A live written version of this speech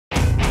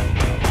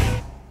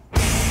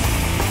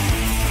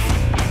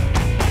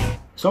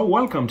So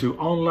welcome to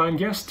online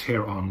guest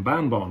here on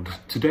Bandbond.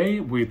 Today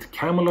with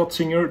Kamelot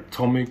singer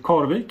Tommy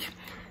Karevik.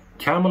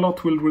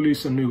 Kamelot will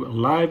release a new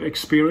live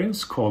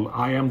experience called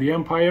I Am the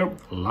Empire,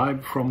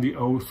 live from the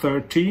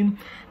O13.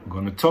 We're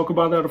going to talk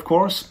about that, of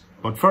course.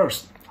 But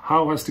first,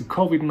 how has the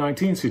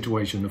COVID-19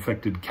 situation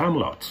affected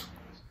Kamelot?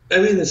 I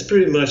mean, it's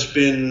pretty much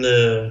been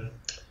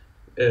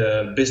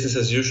business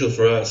as usual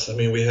for us. I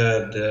mean, we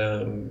had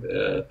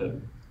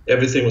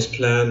everything was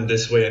planned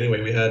this way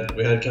anyway. We had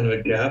kind of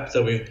a gap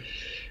that we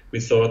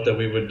thought that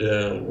we would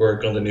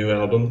work on the new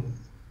album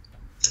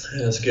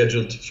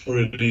scheduled for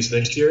release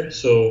next year.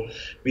 So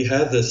we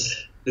have this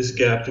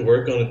gap to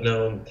work on it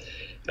now.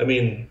 I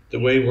mean, the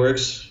way it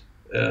works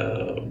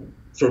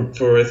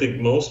for I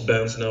think most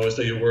bands now is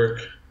that you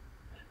work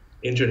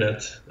the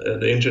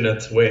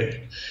internet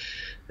way.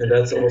 And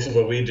that's also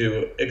what we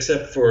do,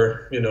 except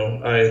for,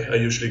 I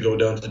usually go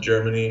down to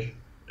Germany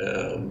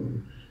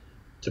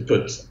to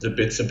put the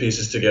bits and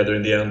pieces together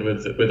in the end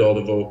with all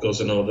the vocals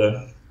and all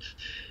the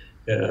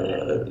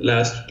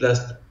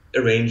last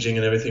arranging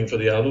and everything for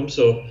the album.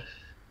 So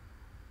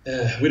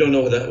we don't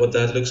know what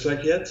that looks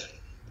like yet,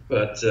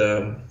 but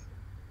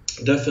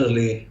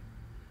definitely,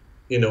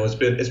 we've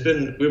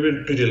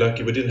been pretty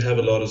lucky. We didn't have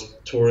a lot of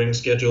touring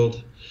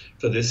scheduled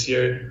for this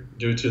year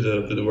due to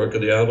the work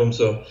of the album.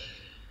 So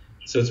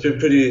it's been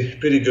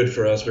pretty good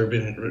for us. We've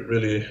been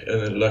really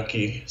in a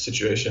lucky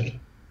situation.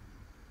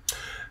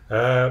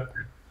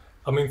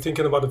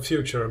 Thinking about the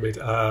future a bit.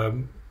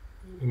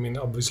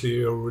 Obviously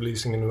you're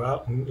releasing a new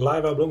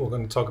live album. We're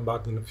going to talk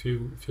about it in a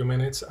few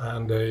minutes,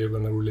 and you're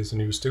going to release a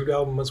new studio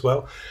album as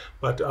well.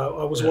 But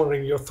I was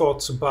wondering your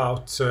thoughts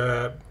about,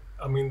 the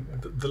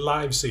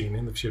live scene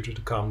in the future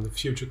to come, the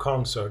future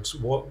concerts.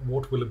 What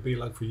will it be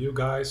like for you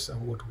guys,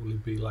 and what will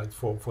it be like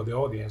for the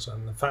audience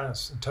and the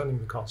fans attending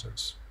the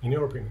concerts? In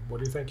your opinion, what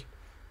do you think?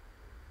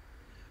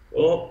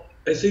 Well,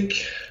 I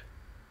think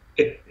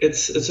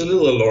it's a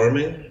little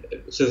alarming,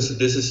 since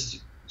this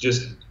is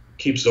just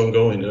keeps on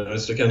going.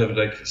 It's kind of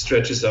like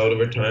stretches out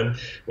over time.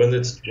 When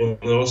it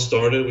all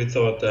started, we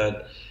thought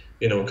that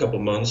a couple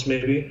months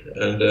maybe,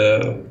 and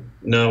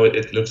now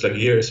it looks like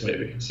years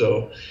maybe.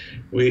 So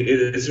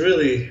it's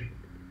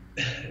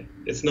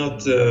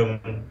not so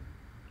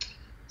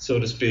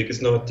to speak,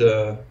 it's not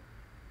an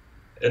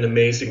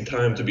amazing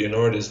time to be an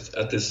artist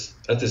at this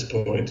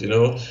point.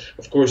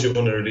 Of course you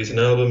want to release an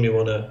album, you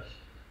want to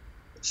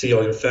see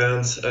all your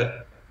fans.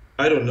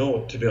 I don't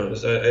know, to be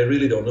honest. I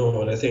really don't know,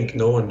 and I think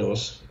no one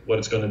knows what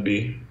it's going to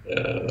be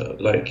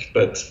like.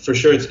 But for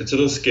sure, it's a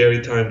little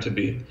scary time to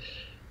be,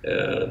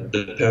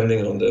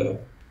 depending on the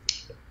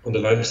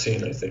live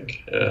scene, I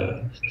think.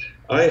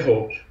 I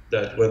hope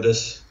that when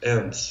this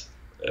ends,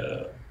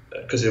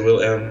 because it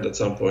will end at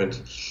some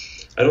point,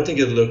 I don't think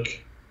it'll look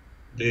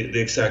the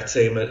exact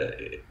same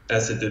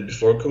as it did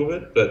before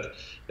COVID, but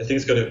I think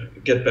it's going to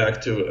get back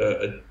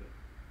to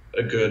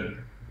a good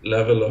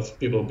level of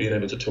people being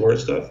able to tour and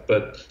stuff.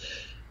 But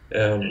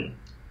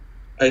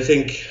I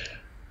think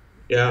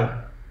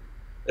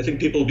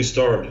people will be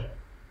starved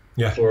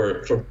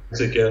for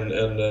music and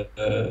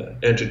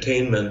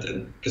entertainment,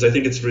 and because I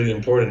think it's really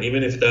important,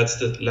 even if that's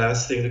the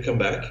last thing to come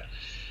back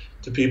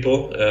to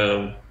people,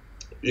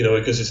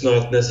 because it's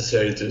not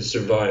necessary to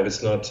survive.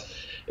 It's not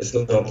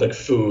like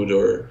food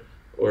or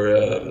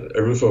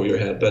a roof over your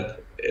head,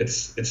 but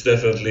it's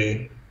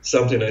definitely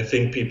something I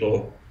think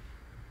people.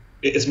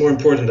 It's more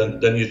important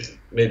than you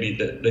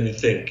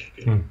think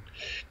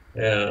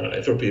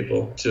for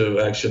people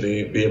to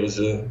actually be able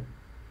to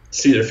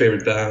see their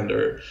favorite band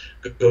or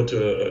go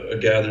to a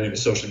gathering, a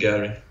social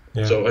gathering.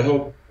 Yeah. So I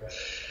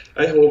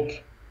hope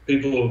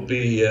people will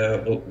be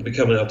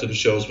coming out to the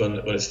shows when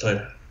it's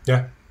time.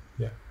 Yeah.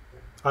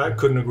 I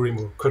couldn't agree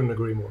more.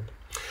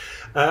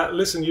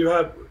 Listen, you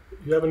have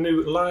a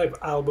new live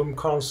album,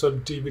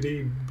 concert,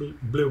 DVD,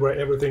 Blu-ray,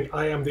 everything.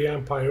 I Am the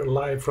Empire,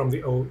 live from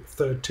the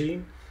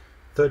O13.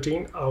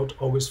 Out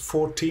August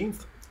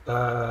 14th.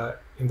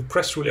 In the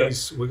press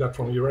release we got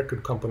from your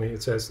record company,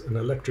 it says an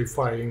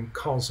electrifying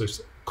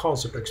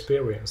concert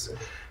experience.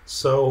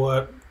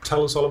 So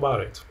tell us all about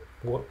it.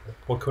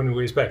 What can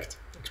we expect?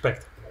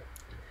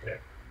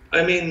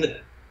 I mean,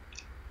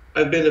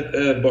 I've been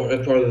a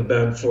part of the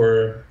band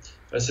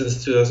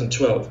since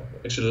 2012,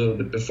 actually a little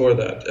bit before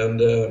that,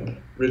 and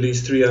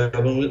released three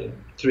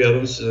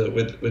albums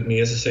with me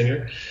as a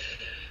singer.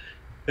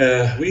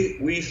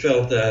 We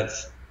felt that,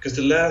 because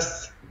the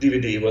last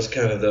DVD was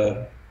kind of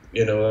the,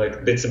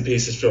 like bits and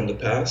pieces from the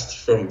past,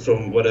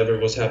 from whatever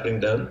was happening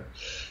then,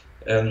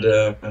 and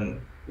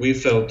we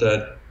felt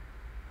that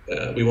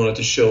we wanted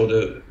to show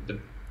the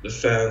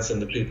fans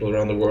and the people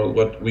around the world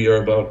what we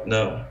are about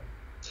now,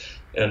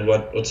 and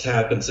what's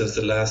happened since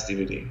the last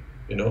DVD.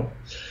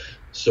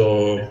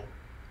 So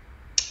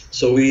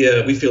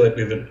we feel like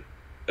we've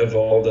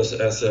evolved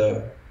as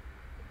a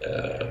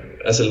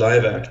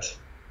live act,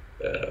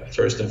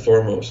 first and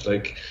foremost.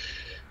 Like,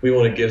 we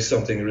want to give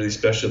something really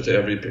special to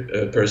every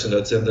person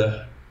that's in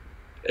the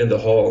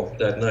hall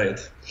that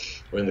night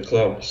or in the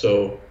club.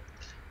 So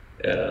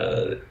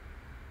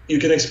you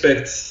can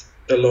expect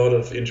a lot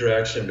of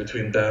interaction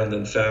between band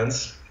and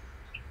fans.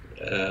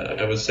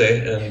 I would say,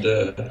 and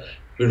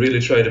we really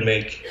try to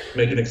make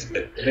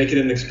it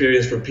an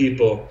experience for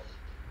people,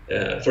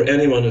 for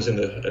anyone who's in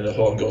the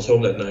hall and goes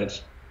home that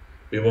night.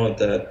 We want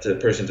that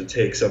person to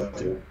take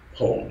something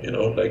home, you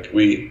know, like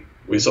we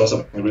saw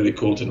something really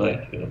cool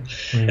tonight, you know,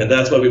 and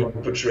that's what we want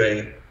to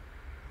portray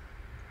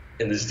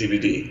in this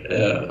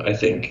DVD. I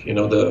think, you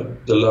know,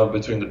 the love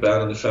between the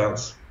band and the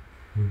fans.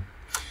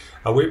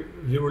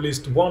 You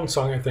released one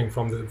song, I think,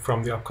 from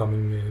the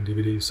upcoming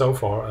DVD so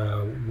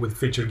far, with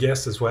featured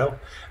guests as well,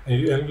 and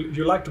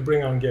you like to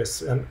bring on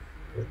guests. And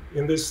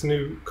in this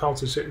new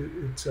concert,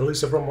 it's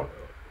Elisa from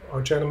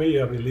Archenemy,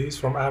 Elise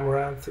from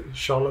Amaranth,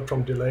 Charlotte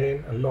from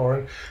Delane, and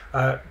Lauren.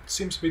 It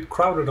seems a bit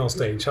crowded on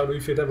stage. How do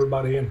you fit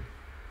everybody in?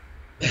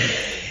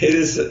 It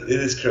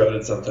is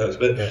crowded sometimes,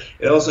 but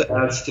it also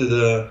adds to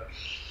the.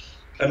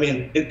 I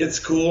mean, it's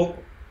cool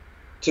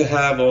to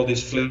have all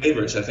these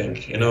flavors, I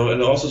think, you know,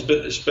 and also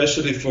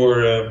especially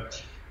for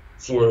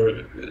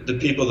the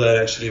people that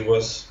actually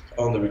was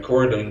on the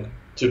recording,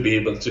 to be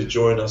able to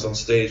join us on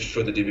stage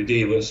for the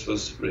DVD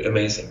was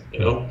amazing, you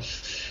know,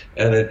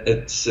 and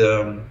it's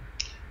a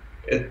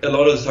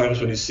lot of the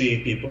times when you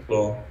see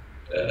people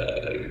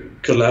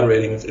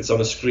collaborating, it's on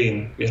the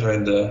screen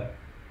behind the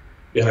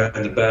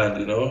band,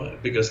 you know,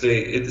 because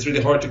it's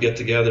really hard to get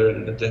together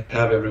and to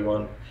have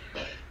everyone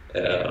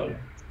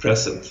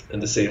present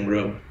in the same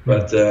room,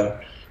 but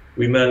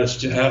we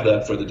managed to have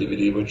that for the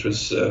DVD, which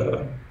was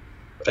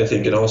I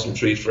think an awesome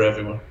treat for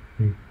everyone.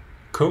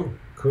 Cool.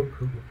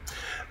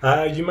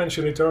 You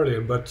mentioned it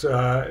earlier, but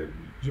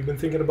you've been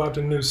thinking about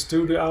a new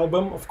studio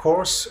album, of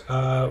course.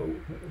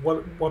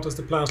 What does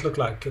the plans look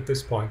like at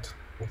this point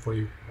for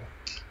you?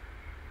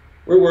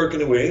 We're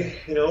working away,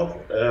 you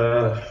know,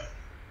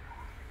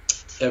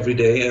 every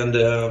day, and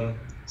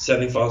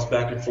sending files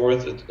back and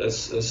forth.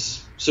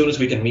 As soon as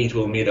we can meet,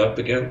 we'll meet up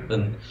again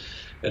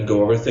and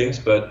go over things.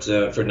 But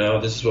for now,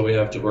 this is what we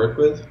have to work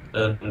with,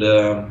 and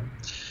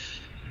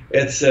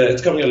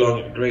it's coming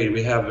along great.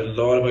 We have a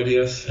lot of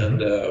ideas,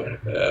 and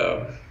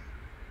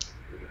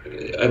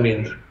I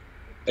mean,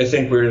 I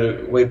think we're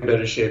in a way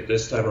better shape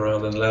this time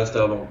around than the last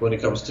album when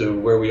it comes to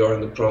where we are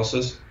in the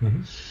process.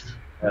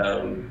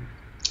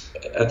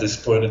 At this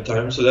point in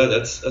time, so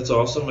that's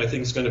awesome. I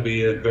think it's going to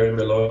be a very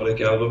melodic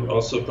album,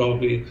 also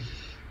probably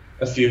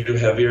a few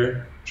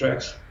heavier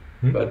tracks,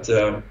 but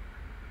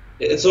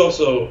it's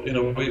also, you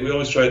know, we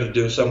always try to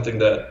do something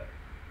that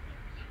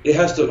it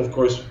has to, of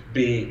course,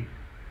 be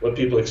what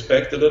people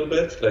expect a little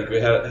bit, like we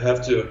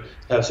have to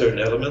have certain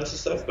elements and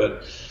stuff,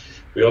 but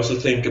we also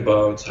think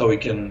about how we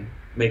can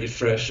make it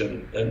fresh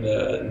and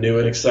new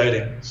and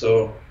exciting.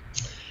 So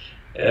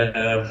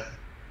I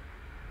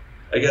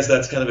guess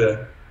that's kind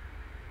of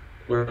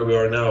where we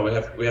are now.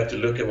 We have to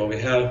look at what we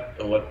have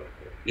and what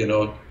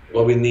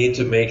we need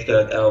to make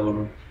that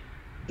album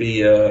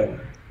be a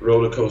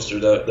roller coaster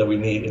that we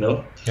need. You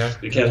know,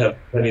 you can't have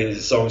many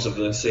songs of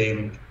the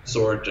same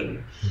sort,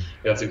 and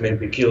you have to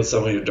maybe kill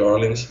some of your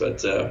darlings.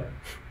 But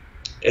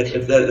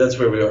that's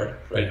where we are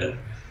right now.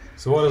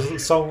 So what does the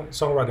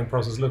songwriting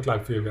process look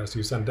like for you guys?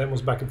 You send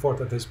demos back and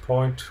forth at this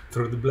point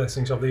through the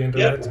blessings of the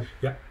internet?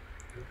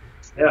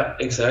 Yeah,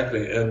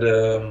 exactly. And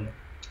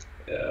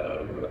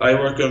I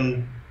work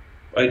on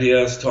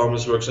ideas,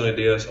 Thomas works on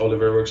ideas,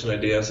 Oliver works on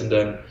ideas, and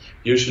then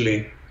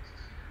usually,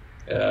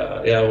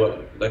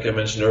 like I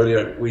mentioned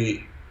earlier,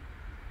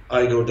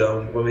 I go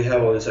down, when we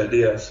have all these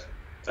ideas,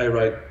 I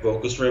write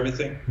vocals for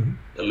everything,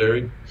 the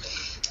lyric,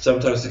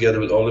 sometimes together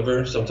with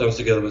Oliver, sometimes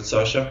together with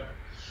Sasha,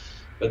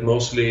 but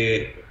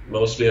mostly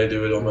I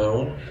do it on my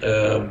own.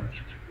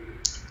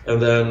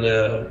 And then,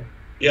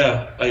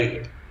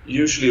 I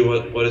usually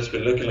what it's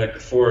been looking like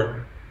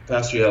before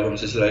past 3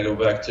 albums is that I go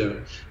back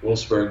to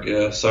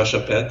Wolfsburg,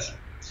 Sasha Pett,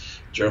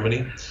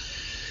 Germany,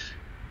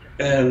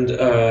 and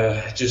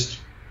just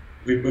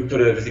we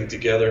put everything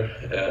together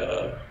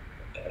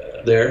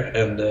there,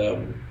 and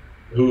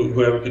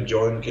whoever can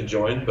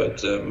join,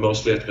 but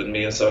mostly it's been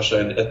me and Sasha,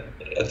 and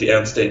at the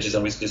end stages,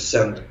 and we just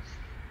send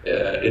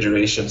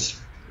iterations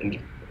and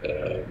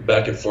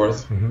back and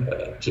forth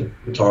to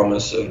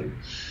Thomas and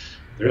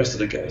the rest of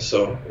the guys.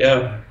 So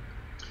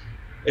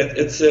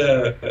it's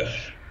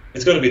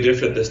going to be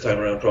different this time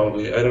around,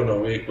 probably. I don't know.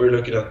 We're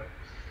looking at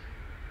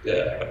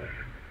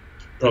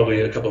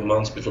probably a couple of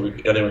months before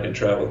anyone can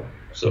travel.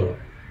 So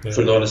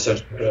for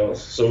non-essential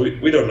travels. So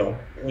we don't know.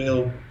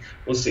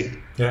 We'll see.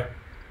 Yeah,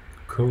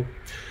 cool.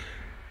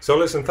 So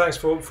listen, thanks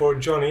for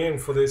joining in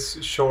for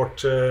this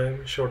short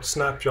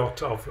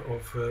snapshot of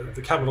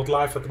the Kamelot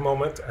life at the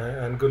moment,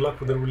 and good luck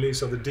with the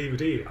release of the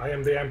DVD. I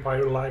Am the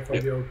Empire live on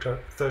the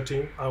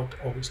 13th, out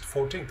August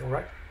 14th. All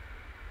right.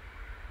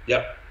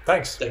 Yeah.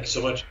 Thanks. Thank you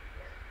so much.